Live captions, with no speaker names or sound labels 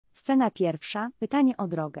Scena pierwsza. Pytanie o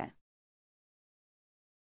drogę.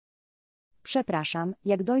 Przepraszam,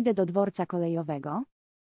 jak dojdę do dworca kolejowego?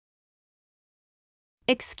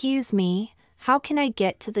 Excuse me, how can I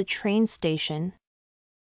get to the train station?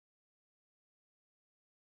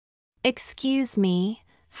 Excuse me,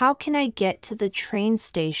 how can I get to the train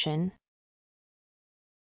station?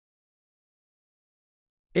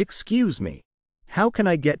 Excuse me, how can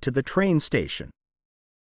I get to the train station?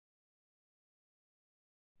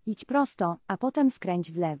 Idź prosto, a potem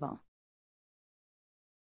skręć w lewo.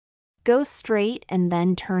 Go straight and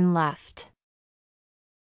then turn left.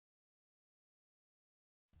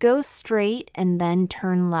 Go straight and then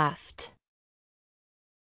turn left.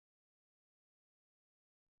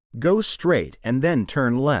 Go straight and then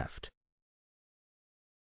turn left.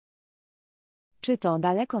 Czy to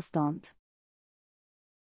daleko stąd?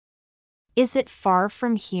 Is it far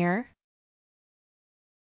from here?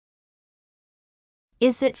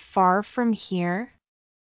 Is it far from here?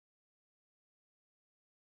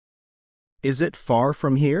 Is it far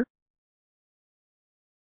from here?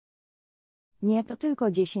 Nie, to tylko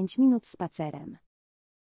 10 minut spacerem.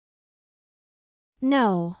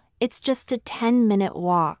 No, it's just a 10-minute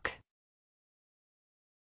walk.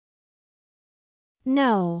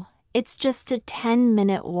 No, it's just a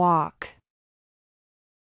 10-minute walk.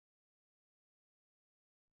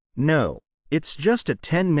 No, it's just a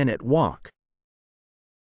 10-minute walk.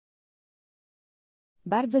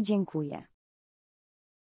 Bardzo dziękuję.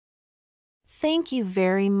 Thank you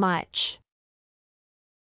very much.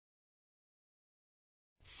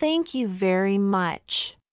 Thank you very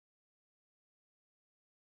much.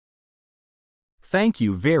 Thank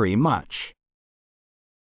you very much.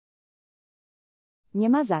 Nie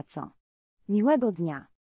ma za co. Miłego dnia.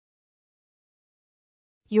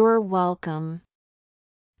 You're welcome.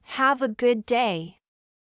 Have a good day.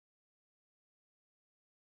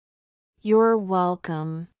 You're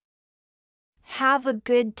welcome. Have a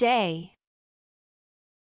good day.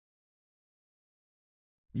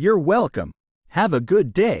 You're welcome. Have a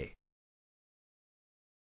good day.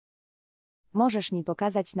 Możesz mi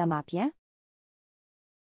pokazać na mapie?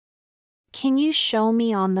 Can you show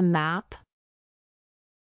me on the map?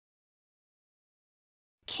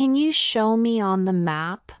 Can you show me on the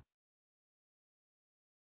map?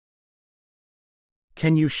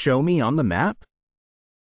 Can you show me on the map?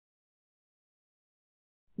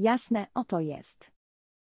 Jasne, oto jest.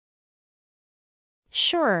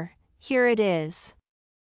 Sure, here it is.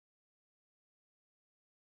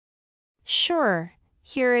 Sure,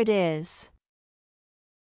 here it is.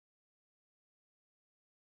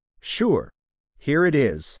 Sure. Here it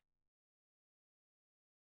is.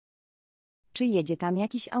 Czy jedzie tam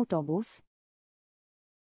jakiś autobus?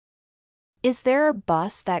 Is there a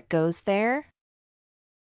bus that goes there?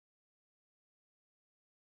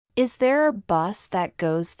 Is there a bus that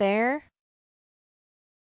goes there?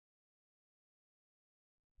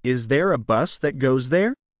 Is there a bus that goes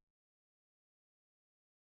there?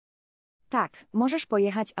 Tak, możesz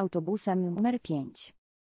pojechać autobusem numer 5.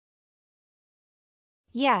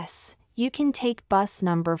 Yes, you can take bus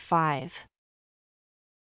number 5.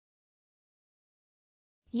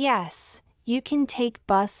 Yes, you can take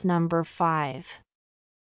bus number 5.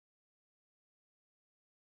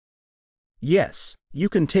 Yes, you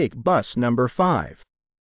can take bus number 5.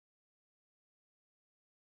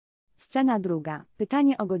 Scena druga.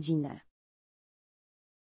 Pytanie o godzinę.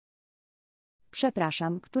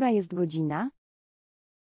 Przepraszam, która jest godzina?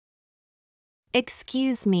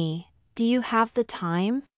 Excuse me, do you have the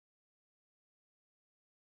time?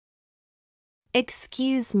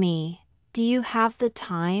 Excuse me, do you have the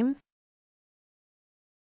time?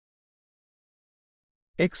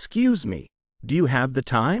 Excuse me, do you have the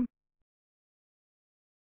time?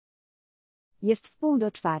 Jest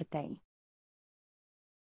 3:30.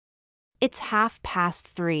 It's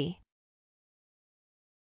 3:30.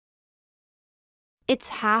 It's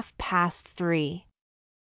 3:30.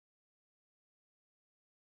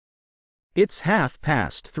 It's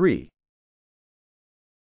 3:30.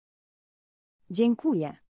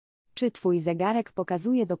 Dziękuję. Czy twój zegarek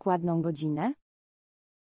pokazuje dokładną godzinę?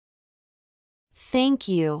 Thank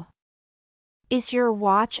you. Is your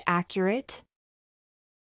watch accurate?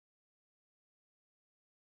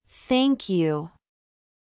 Thank you.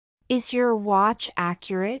 Is your watch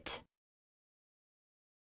accurate?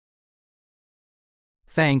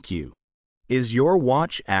 Thank you. Is your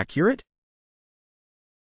watch accurate?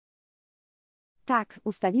 Tak,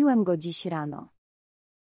 ustawiłem go dziś rano.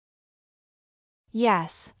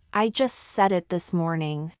 Yes, I just set it this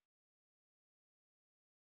morning.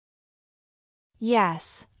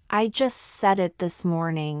 Yes, I just set it this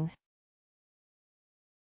morning.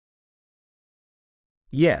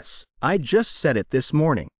 Yes, I just said it this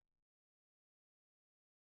morning.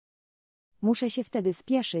 Muszę się wtedy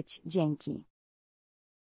spieszyć, dzięki.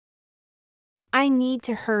 I need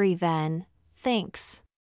to hurry then, thanks.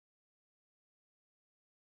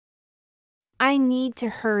 I need to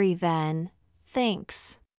hurry then,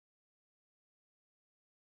 thanks.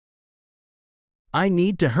 I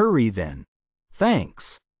need to hurry then.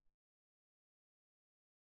 Thanks.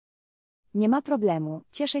 Nie ma problemu,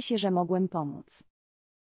 cieszę się, że mogłem pomóc.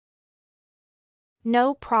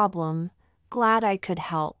 No problem, glad I could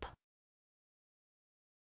help.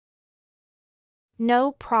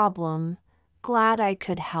 No problem, glad I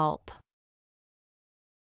could help.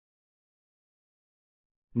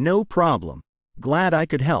 No problem. Glad I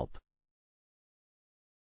could help.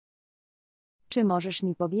 Czy możesz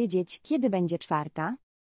mi powiedzieć, kiedy będzie 4?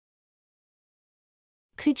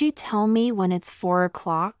 Could you tell me when it's 4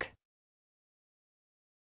 o'clock?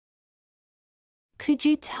 Could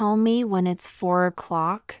you tell me when it's 4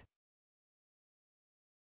 o'clock?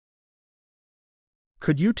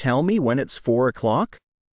 Could you tell me when it's 4 o'clock?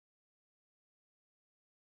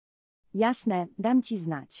 Jasne, dam ci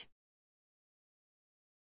znać.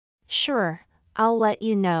 Sure, I'll let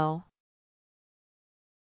you know.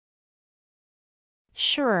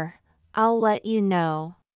 Sure, I'll let you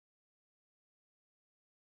know.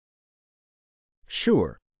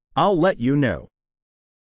 Sure, I'll let you know.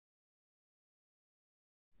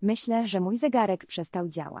 Myślę, że mój zegarek przestał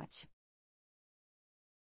działać.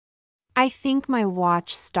 I think my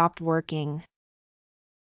watch stopped working.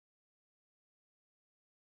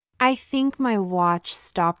 I think my watch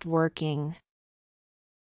stopped working.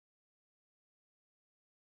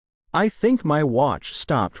 I think my watch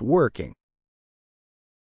stopped working.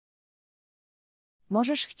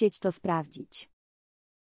 Możesz chcieć to sprawdzić.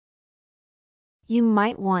 You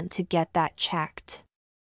might want to get that checked.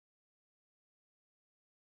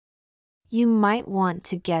 You might want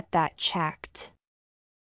to get that checked.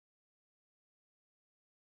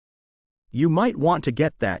 You might want to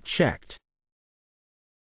get that checked.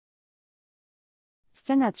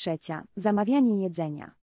 Scena 3. Zamawianie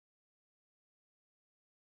jedzenia.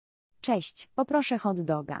 Cześć, poproszę hot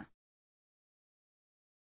doga.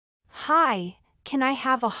 Hi, can I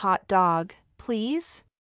have a hot dog, please?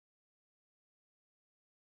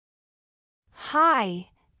 Hi,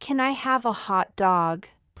 can I have a hot dog,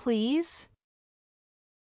 please?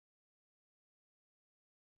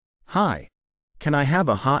 Hi, can I have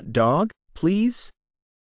a hot dog, please?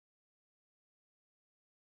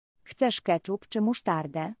 Chcesz ketchup czy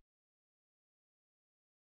musztardę?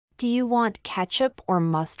 Do you want ketchup or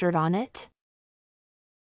mustard on it?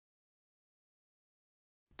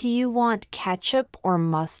 Do you want ketchup or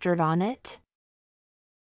mustard on it?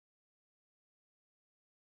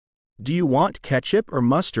 Do you want ketchup or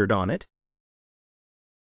mustard on it?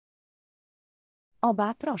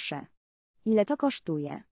 Oba, proszę. Ile to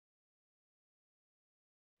kosztuje?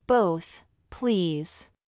 Both, please.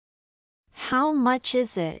 How much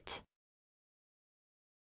is it?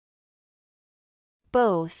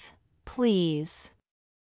 Both, please.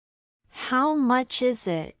 How much is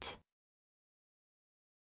it?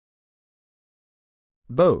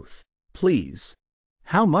 Both, please.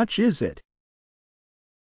 How much is it?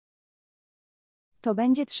 To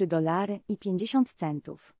będzie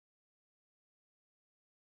 $3.50.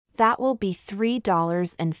 That will be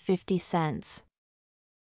 $3.50.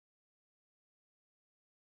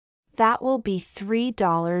 That will be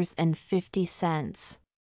 $3.50.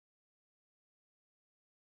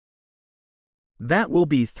 That will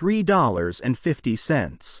be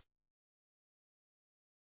 $3.50.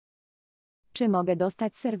 Czy mogę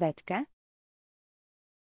dostać serwetkę?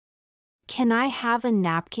 Can I have a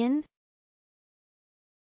napkin?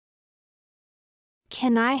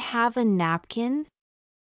 Can I have a napkin?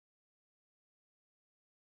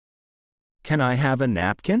 Can I have a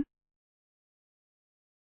napkin?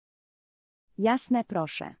 Jasne,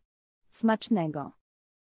 proszę. Smacznego.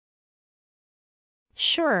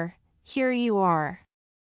 Sure, here you are.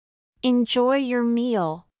 Enjoy your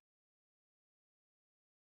meal.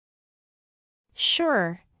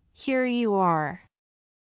 Sure, here you are.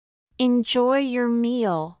 Enjoy your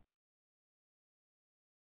meal.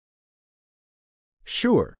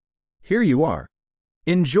 Sure. Here you are.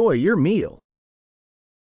 Enjoy your meal.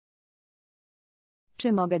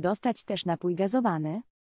 Czy mogę dostać też napój gazowany?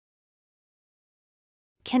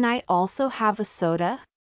 Can I also have a soda?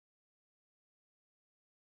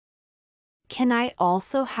 Can I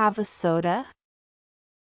also have a soda?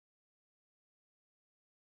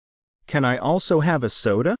 Can I also have a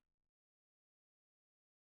soda?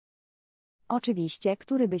 Oczywiście,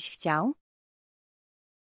 który byś chciał?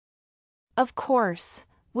 Of course.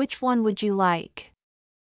 Which one would you like?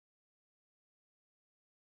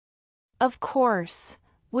 Of course.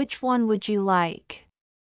 Which one would you like?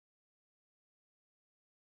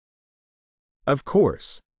 Of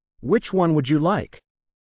course. Which one would you like?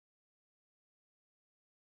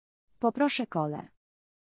 Poproszę kolę.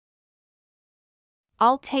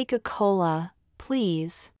 I'll take a cola,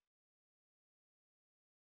 please.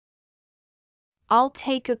 I'll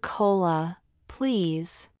take a cola,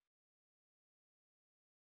 please.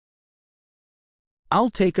 I'll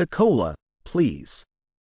take a cola, please.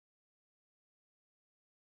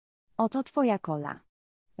 Oto twoja kola.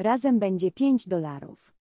 Razem będzie $5.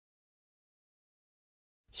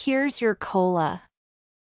 Here's your cola.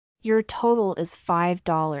 Your total is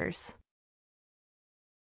 $5.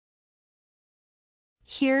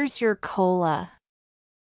 Here's your cola.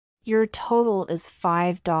 Your total is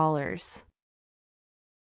 $5.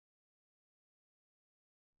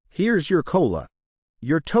 Here's your cola.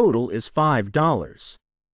 Your total is $5.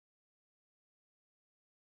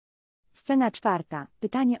 Scena czwarta.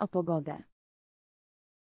 Pytanie o pogodę.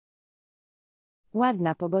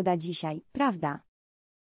 Ładna pogoda dzisiaj, prawda?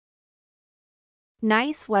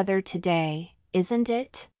 Nice weather today, isn't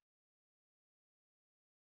it?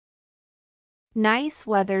 Nice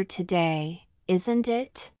weather today, isn't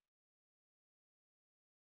it?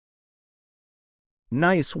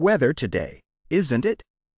 Nice weather today, isn't it?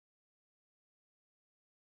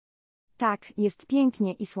 Tak, jest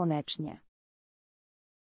pięknie i słonecznie.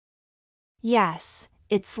 Yes,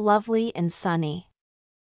 it's lovely and sunny.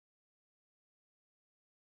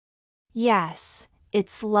 Yes,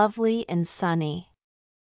 it's lovely and sunny.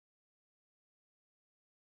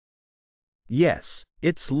 Yes,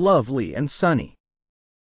 it's lovely and sunny.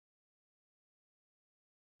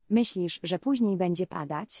 Myślisz, że później będzie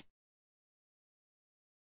padać?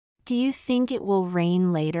 Do you think it will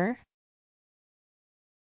rain later?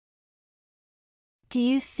 Do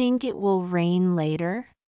you think it will rain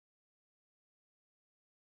later?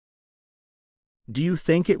 Do you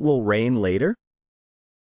think it will rain later?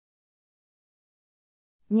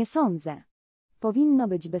 Nie sądzę. Powinno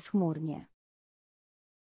być bezchmurnie.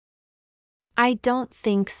 I don't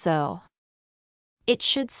think so. It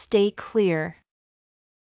should stay clear.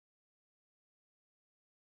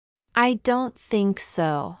 I don't think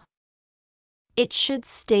so. It should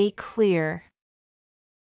stay clear.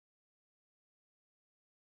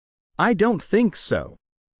 I don't think so.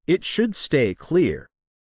 It should stay clear.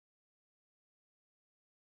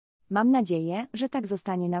 Mam nadzieję, że tak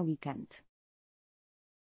zostanie na weekend.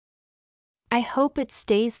 I hope it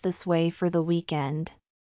stays this way for the weekend.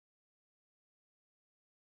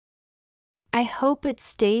 I hope it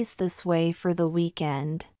stays this way for the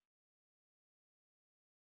weekend.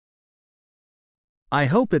 I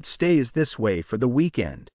hope it stays this way for the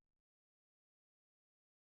weekend.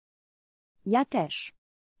 Ja też.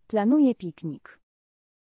 Planuję piknik.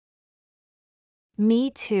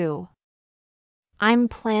 Me too. I'm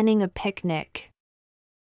planning a picnic.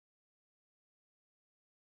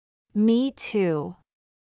 Me too.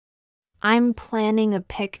 I'm planning a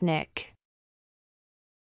picnic.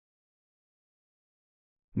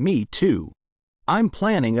 Me too. I'm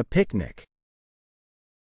planning a picnic.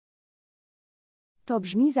 To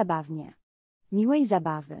brzmi zabawnie. Miłej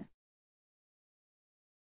zabawy.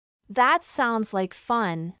 That sounds like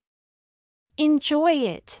fun. Enjoy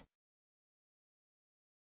it.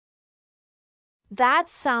 That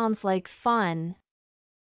sounds like fun.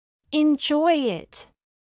 Enjoy it.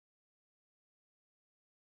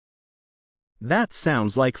 That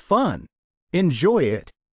sounds like fun. Enjoy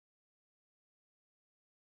it.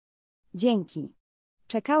 Dzięki.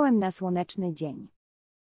 Czekałem na słoneczny dzień.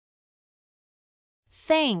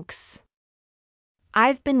 Thanks.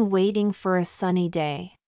 I've been waiting for a sunny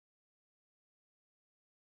day.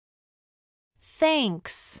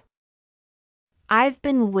 Thanks. I've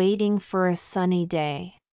been waiting for a sunny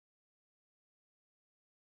day.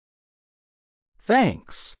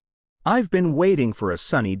 Thanks. I've been waiting for a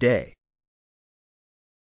sunny day.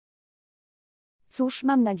 Cóż,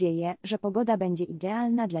 mam nadzieję, że pogoda będzie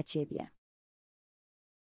idealna dla ciebie.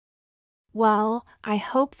 Well, I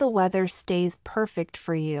hope the weather stays perfect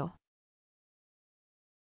for you.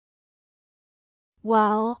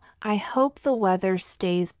 Well, I hope the weather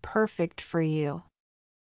stays perfect for you.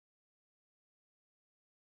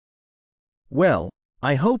 Well,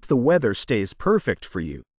 I hope the weather stays perfect for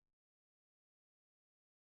you.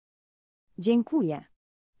 Dziękuję.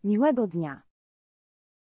 Miłego dnia.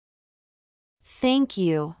 Thank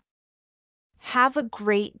you. Have a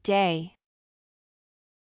great day.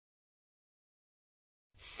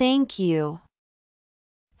 Thank you.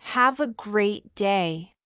 Have a great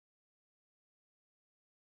day.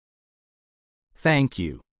 Thank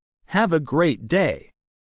you. Have a great day.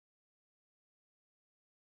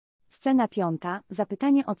 Scena 5.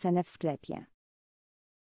 Zapytanie o cenę w sklepie.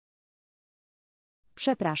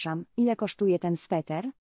 Przepraszam, ile kosztuje ten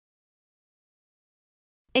sweter?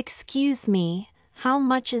 Excuse me, how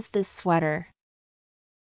much is this sweater?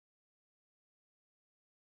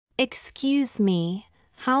 Excuse me,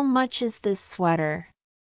 how much is this sweater?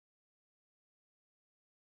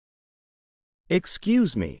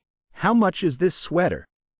 Excuse me. How much is this sweater?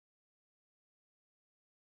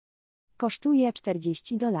 Kosztuje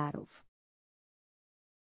 $40.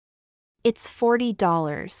 It's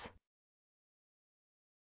 $40.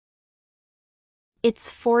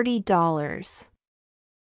 It's $40.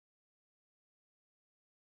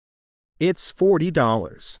 It's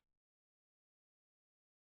 $40.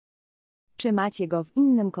 Czy macie go w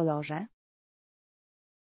innym kolorze?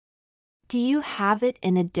 Do you have it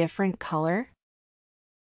in a different color?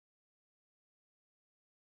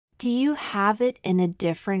 Do you have it in a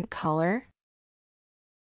different color?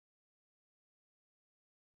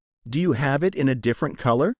 Do you have it in a different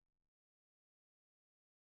color?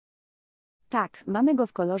 Tak, mamy go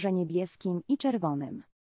w kolorze niebieskim i czerwonym.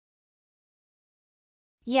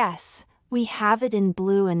 Yes, we have it in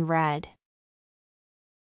blue and red.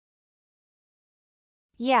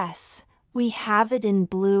 Yes, we have it in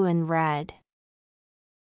blue and red.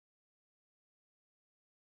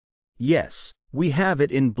 Yes, we have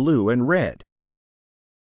it in blue and red.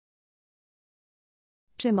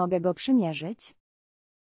 Czy mogę go przymierzyć?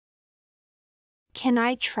 Can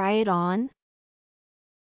I try it on?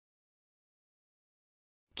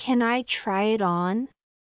 Can I try it on?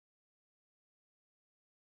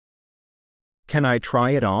 Can I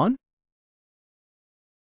try it on?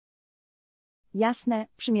 Jasne,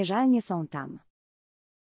 przymierzalnie są tam.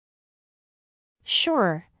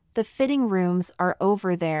 Sure, the fitting rooms are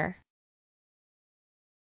over there.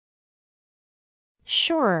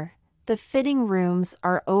 Sure, the fitting rooms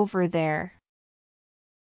are over there.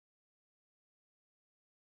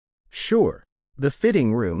 Sure, the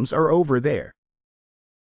fitting rooms are over there.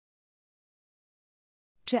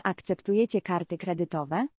 Czy akceptujecie karty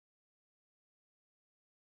kredytowe?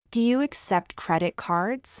 Do you accept credit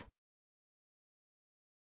cards?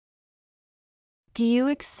 Do you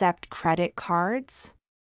accept credit cards?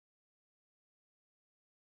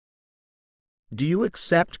 Do you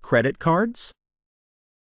accept credit cards?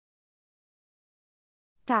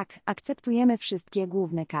 Tak, akceptujemy wszystkie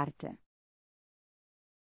główne karty.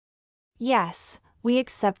 Yes, we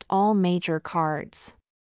accept all major cards.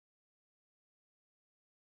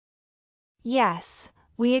 Yes,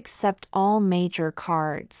 we accept all major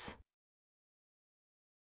cards.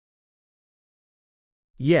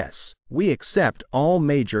 Yes, we accept all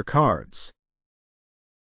major cards.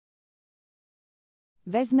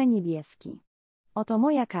 Wezmę niebieski. Oto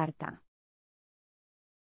moja karta.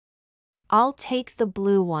 I'll take the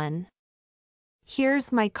blue one.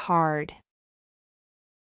 Here's my card.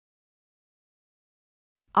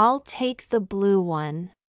 I'll take the blue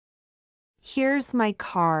one. Here's my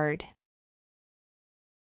card.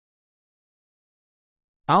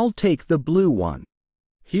 I'll take the blue one.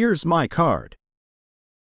 Here's my card.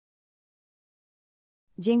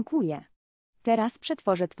 Dziękuję. Teraz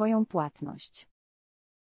przetworzę twoją płatność.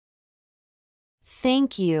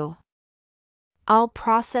 Thank you. I'll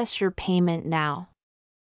process your payment now.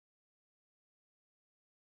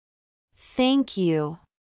 Thank you.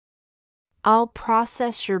 I'll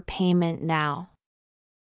process your payment now.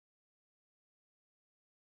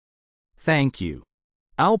 Thank you.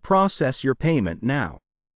 I'll process your payment now.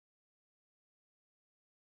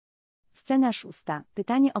 Scena 6.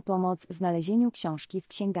 Pytanie o pomoc w znalezieniu książki w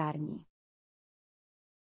księgarni.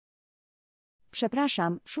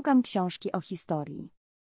 Przepraszam, szukam książki o historii.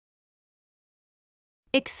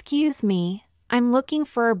 Excuse me, I'm looking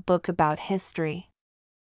for a book about history.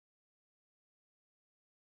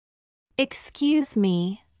 Excuse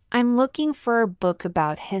me, I'm looking for a book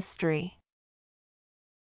about history.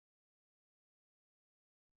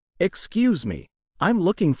 Excuse me, I'm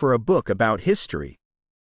looking for a book about history.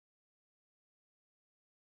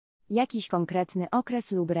 Jakiś konkretny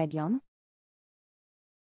okres lub region?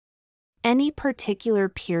 Any particular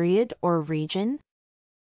period or region?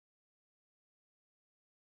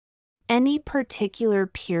 Any particular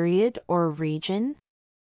period or region?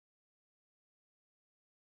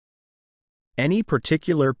 Any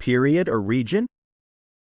particular period or region?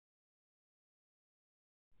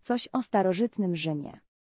 Coś o starożytnym Rzymie.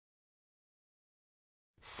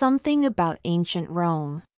 Something about ancient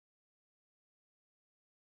Rome.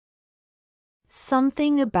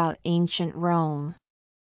 Something about ancient Rome.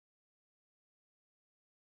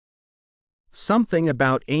 Something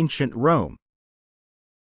about ancient Rome.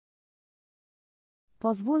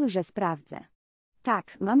 Pozwól, że sprawdzę.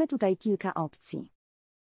 Tak, mamy tutaj kilka opcji.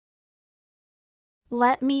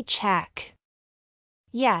 Let me check.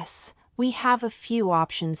 Yes, we have a few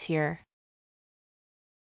options here.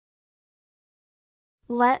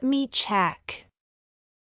 Let me check.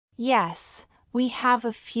 Yes, we have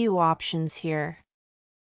a few options here.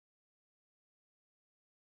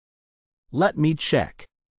 Let me check.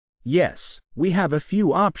 Yes, we have a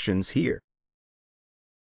few options here.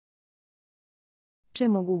 Czy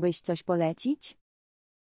mógłbyś coś polecić?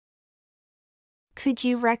 Could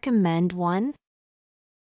you recommend one?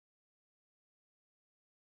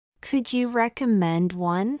 Could you recommend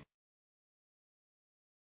one?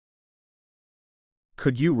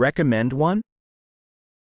 Could you recommend one?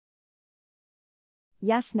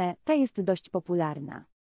 Jasne, ta jest dość popularna.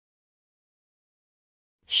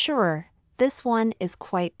 Sure, this one is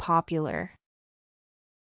quite popular.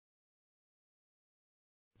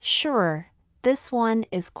 Sure, this one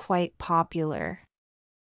is quite popular.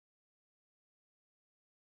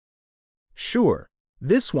 Sure,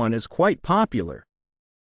 this one is quite popular.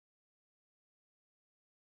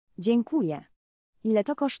 Dziękuję. Ile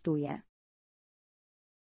to kosztuje?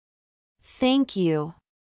 Thank you.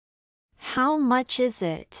 How much is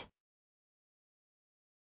it?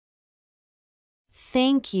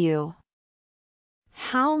 Thank you.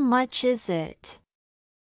 How much is it?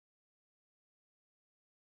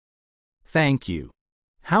 Thank you.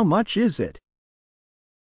 How much is it?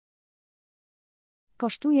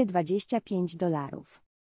 Kosztuje $25.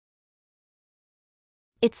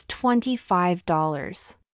 It's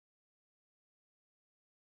 $25.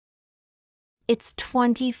 It's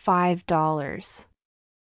 $25.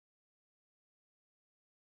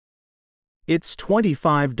 It's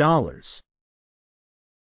 $25.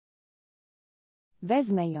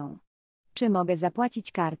 Wezmę ją. Czy mogę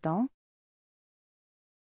zapłacić kartą?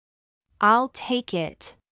 I'll take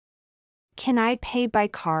it. Can I pay by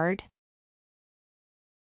card?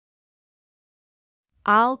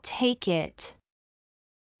 I'll take it.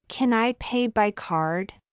 Can I pay by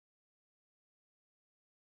card?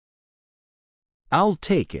 I'll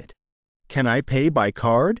take it. Can I pay by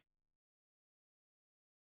card?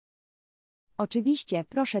 Oczywiście,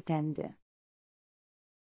 proszę tędy.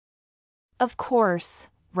 Of course,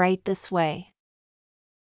 right this way.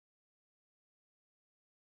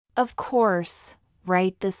 Of course,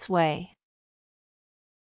 right this way.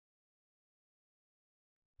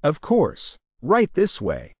 Of course, right this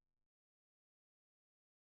way.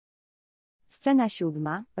 Scena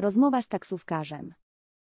 7. Rozmowa z taksówkarzem.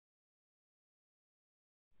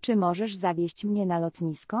 Czy możesz zawieźć mnie na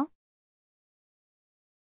lotnisko?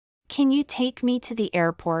 Can you take me to the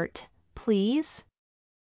airport, please?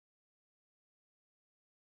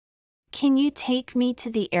 Can you take me to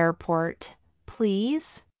the airport,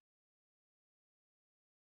 please?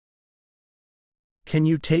 Can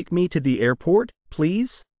you take me to the airport,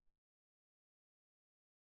 please?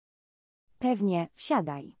 Pewnie,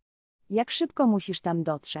 wsiadaj. Jak szybko musisz tam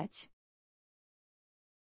dotrzeć?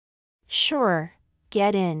 Sure,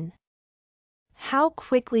 get in. How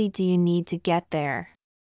quickly do you need to get there?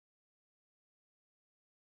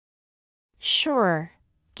 Sure,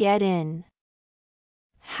 get in.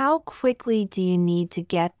 How quickly do you need to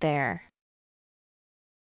get there?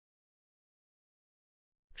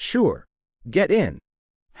 Sure. Get in.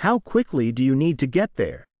 How quickly do you need to get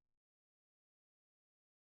there?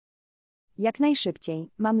 Jak najszybciej.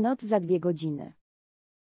 Mam lot za 2 godziny.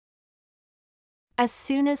 As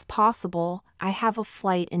soon as possible, I have a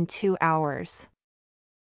flight in 2 hours.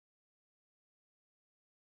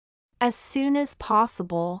 As soon as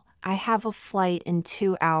possible, I have a flight in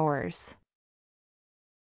 2 hours.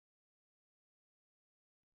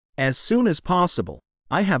 As soon as possible.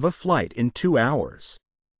 I have a flight in 2 hours.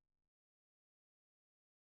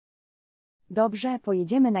 Dobrze,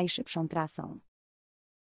 pojedziemy najszybszą trasą.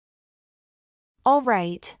 All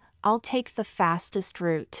right, I'll take the fastest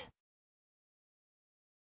route.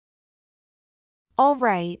 All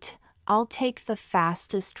right, I'll take the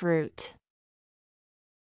fastest route.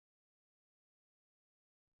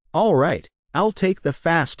 All right, I'll take the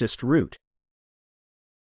fastest route.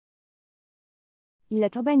 Ile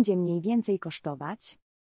to będzie mniej więcej kosztować?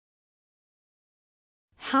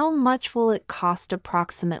 How much will it cost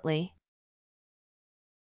approximately?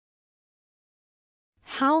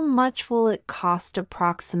 How much will it cost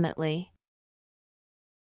approximately?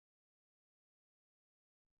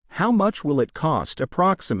 How much will it cost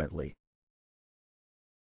approximately?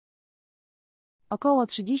 Około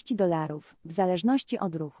 $30, w zależności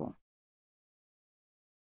od ruchu.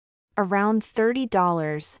 Around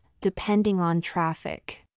 $30, depending on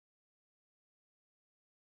traffic.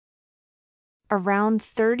 Around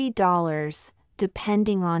 $30,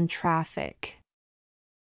 depending on traffic.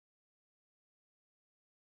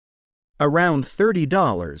 Around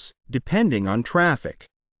 $30, depending on traffic.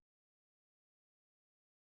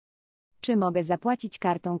 Czy mogę zapłacić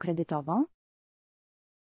kartą kredytową?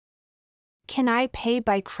 Can I pay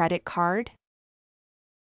by credit card?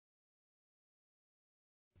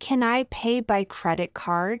 Can I pay by credit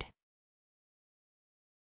card?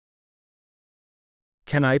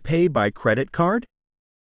 Can I pay by credit card?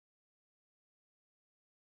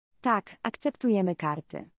 Tak, akceptujemy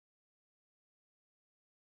karty.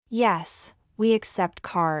 Yes, we accept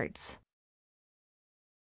cards.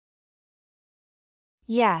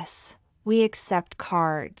 Yes, we accept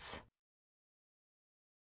cards.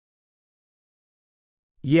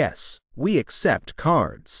 Yes, we accept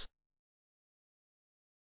cards.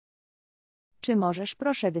 Czy możesz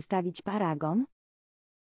proszę wystawić paragon?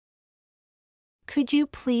 Could you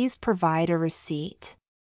please provide a receipt?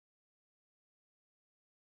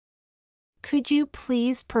 Could you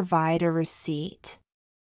please provide a receipt?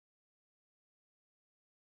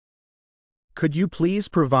 Could you please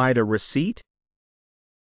provide a receipt?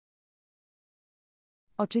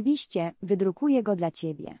 Oczywiście, wydrukuję go dla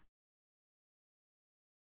ciebie.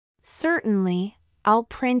 Certainly, I'll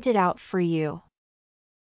print it out for you.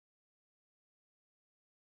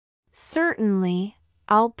 Certainly,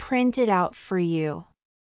 I'll print it out for you.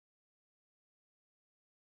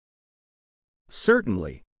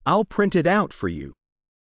 Certainly, I'll print it out for you.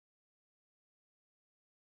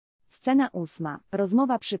 Scena 8.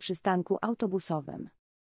 Rozmowa przy przystanku autobusowym.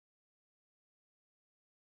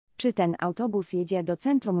 Czy ten autobus jedzie do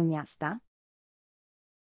centrum miasta?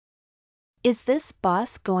 Is this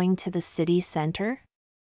bus going to the city center?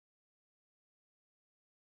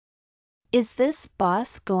 Is this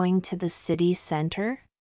bus going to the city center?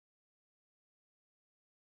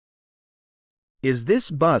 Is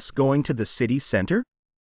this bus going to the city center?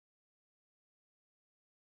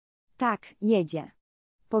 Tak, jedzie.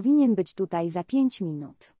 Powinien być tutaj za 5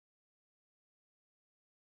 minut.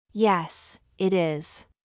 Yes, it is.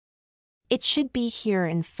 It should be here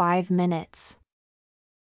in 5 minutes.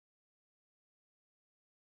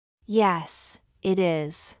 Yes, it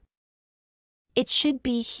is. It should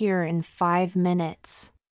be here in 5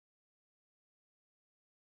 minutes.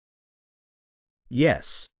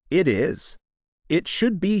 Yes, it is. It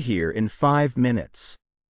should be here in 5 minutes.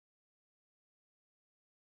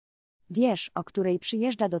 Wiesz, o której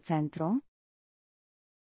przyjeżdża do centrum?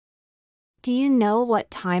 Do you know what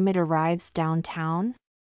time it arrives downtown?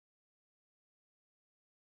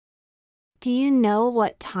 Do you know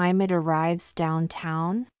what time it arrives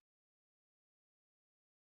downtown?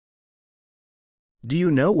 Do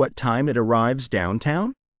you know what time it arrives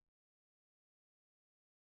downtown?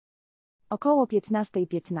 Około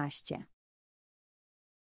 15:15.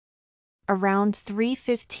 Around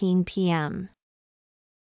 3:15 p.m.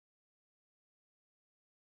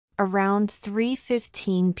 Around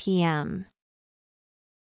 3:15 p.m.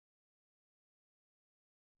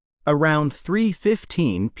 Around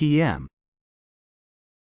 3:15 p.m.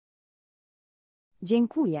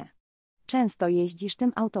 Dziękuję. Często jeździsz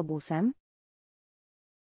tym autobusem?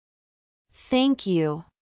 Thank you.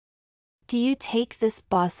 Do you take this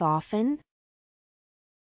bus often?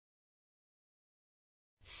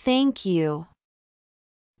 Thank you.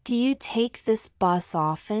 Do you take this bus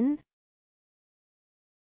often?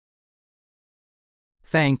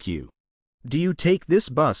 Thank you. Do you take this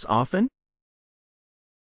bus often?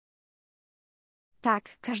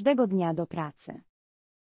 Tak, każdego dnia do pracy.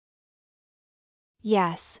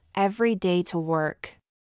 Yes, every day to work.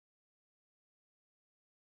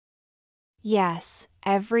 Yes,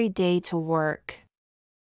 every day to work.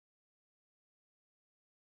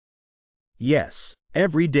 Yes,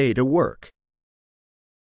 every day to work.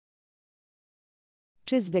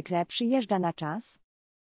 Czy zwykle przyjeżdża na czas?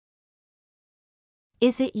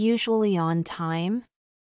 Is it usually on time?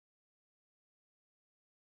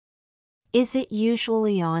 Is it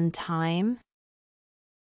usually on time?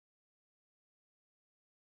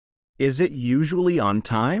 Is it usually on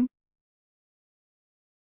time?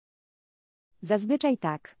 Zazwyczaj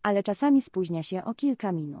tak, ale czasami spóźnia się o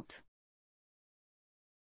kilka minut.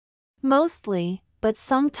 Mostly, but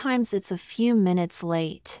sometimes it's a few minutes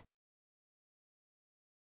late.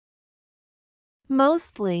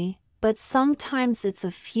 Mostly, but sometimes it's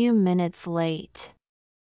a few minutes late.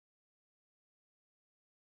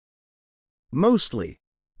 Mostly,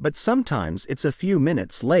 but sometimes it's a few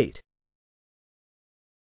minutes late.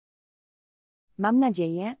 Mam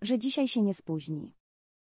nadzieję, że dzisiaj się nie spóźni.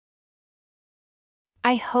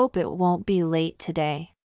 I hope it won't be late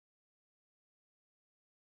today.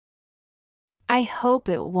 I hope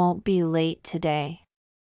it won't be late today.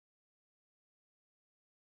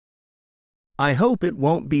 I hope it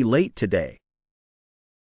won't be late today.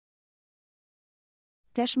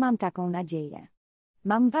 Też mam taką nadzieję.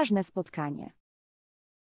 Mam ważne spotkanie.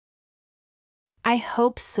 I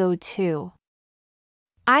hope so too.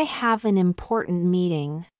 I have an important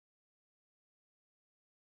meeting.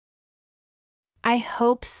 I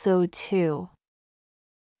hope so too.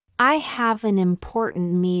 I have an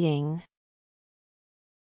important meeting.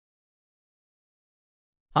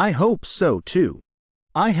 I hope so too.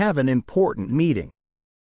 I have an important meeting.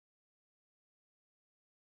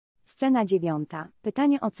 Scena 9.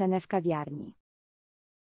 Pytanie o cenę w kawiarni.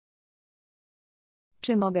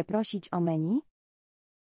 Czy mogę prosić o menu?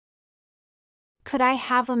 Could I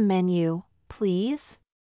have a menu, please?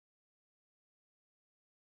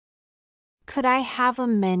 Could I have a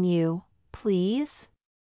menu, please?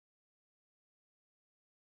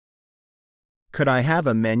 Could I have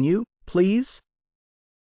a menu, please?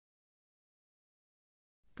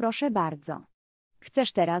 Proszę bardzo.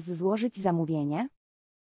 Chcesz teraz złożyć zamówienie?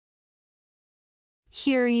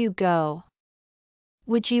 Here you go.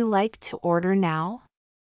 Would you like to order now?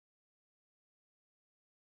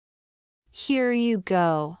 Here you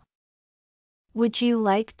go. Would you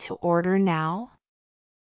like to order now?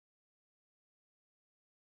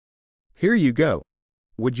 Here you go.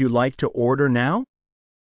 Would you like to order now?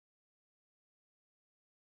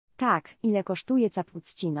 Tak, ile kosztuje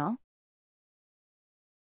cappuccino?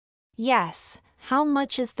 Yes, how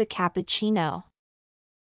much is the cappuccino?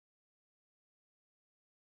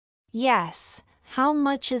 Yes, how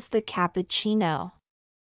much is the cappuccino?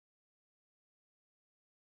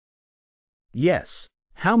 Yes.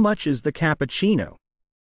 How much is the cappuccino?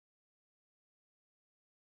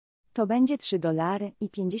 To będzie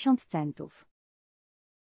 $3.50.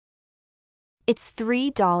 It's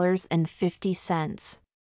 $3.50.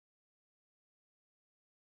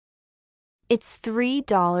 It's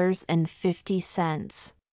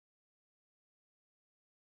 $3.50.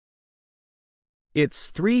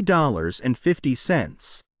 It's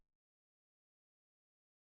 $3.50.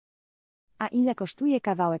 A ile kosztuje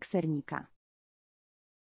kawałek sernika?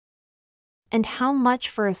 And how much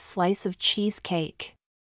for a slice of cheesecake?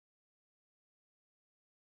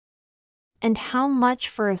 And how much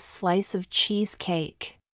for a slice of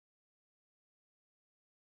cheesecake?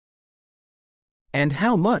 And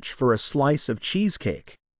how much for a slice of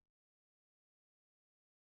cheesecake?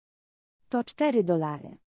 To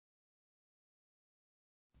 $4.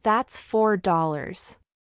 That's $4.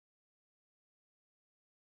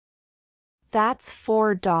 That's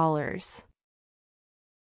 $4.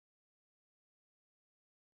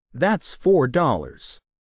 That's $4.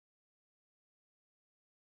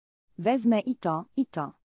 Wezmę i to, i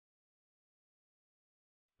to.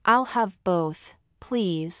 I'll have both,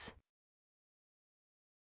 please.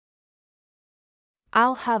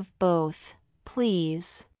 I'll have both,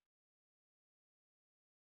 please.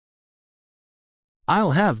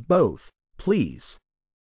 I'll have both, please.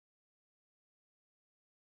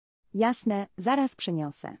 Jasne, zaraz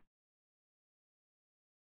przyniosę.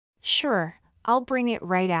 Sure, I'll bring it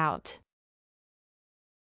right out.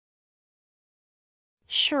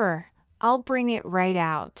 Sure, I'll bring it right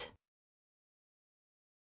out.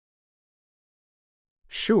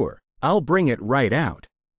 Sure, I'll bring it right out.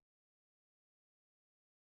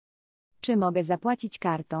 Czy mogę zapłacić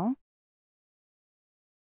kartą?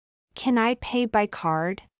 Can I pay by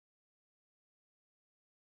card?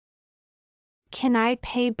 Can I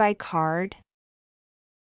pay by card?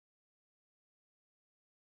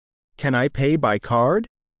 Can I pay by card?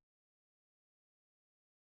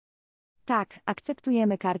 Tak,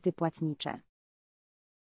 akceptujemy karty płatnicze.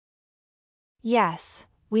 Yes,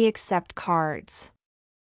 we accept cards.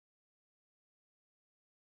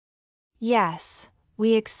 Yes,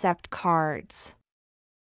 we accept cards.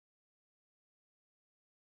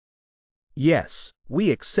 Yes,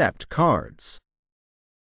 we accept cards.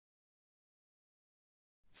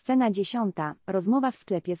 Scena 10. Rozmowa w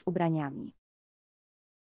sklepie z ubraniami.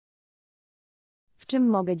 W czym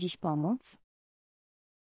mogę dziś pomóc?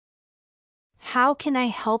 How can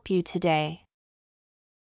I help you today?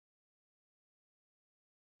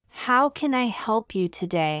 How can I help you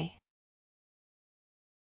today?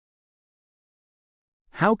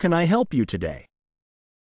 How can I help you today?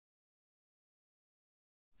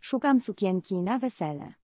 Szukam sukienki na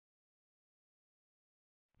wesele.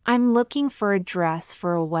 I'm looking for a dress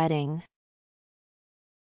for a wedding.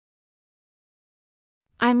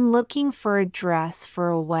 I'm looking for a dress for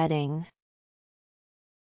a wedding.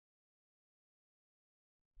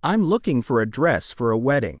 I'm looking for a dress for a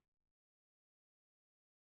wedding.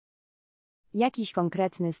 Jakiś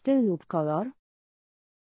konkretny styl lub kolor?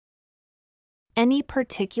 Any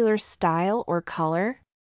particular style or color?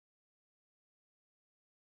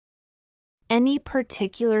 Any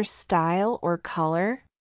particular style or color?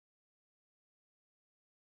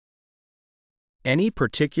 Any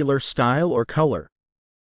particular style or color?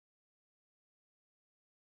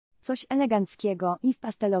 Coś eleganckiego i w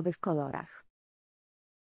pastelowych kolorach.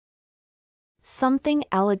 Something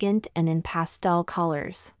elegant and in pastel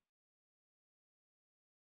colors.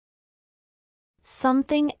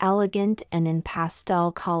 Something elegant and in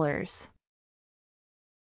pastel colors.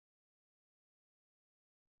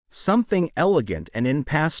 Something elegant and in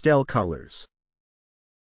pastel colors.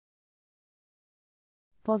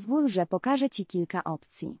 Pozwól, że pokażę Ci kilka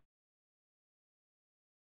opcji.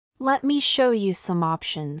 Let me show you some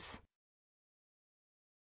options.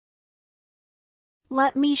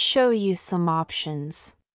 Let me show you some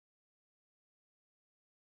options.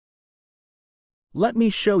 Let me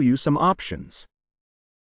show you some options.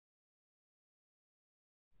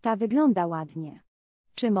 Ta wygląda ładnie.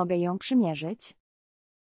 Czy mogę ją przymierzyć?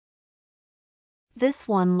 This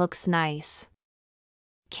one looks nice.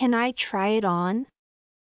 Can I try it on?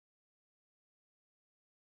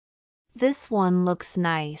 This one looks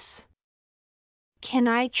nice. Can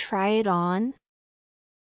I try it on?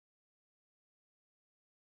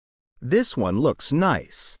 This one looks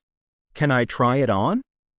nice. Can I try it on?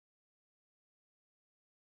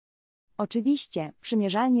 Oczywiście,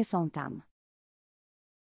 przymierzalnie są tam.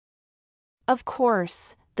 Of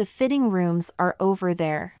course, the fitting rooms are over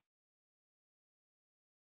there.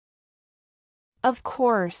 Of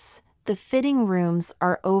course, the fitting rooms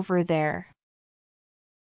are over there.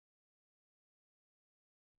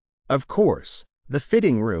 Of course, the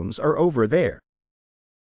fitting rooms are over there.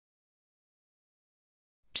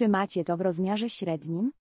 Czy macie to w rozmiarze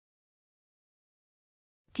średnim?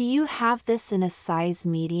 Do you have this in a size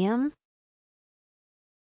medium?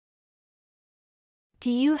 Do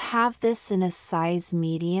you have this in a size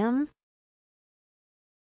medium?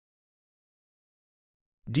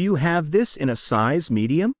 Do you have this in a size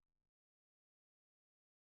medium?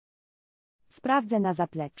 Sprawdzę na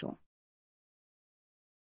zapleczu.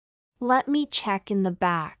 Let me check in the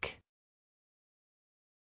back.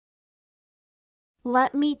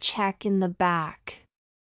 Let me check in the back.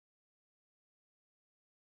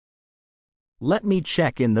 Let me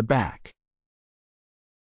check in the back.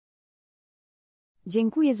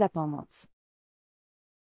 Dziękuję za pomoc.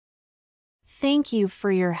 Thank you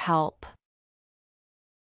for your help.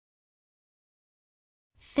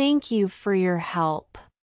 Thank you for your help.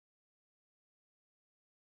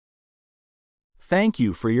 Thank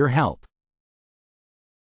you for your help.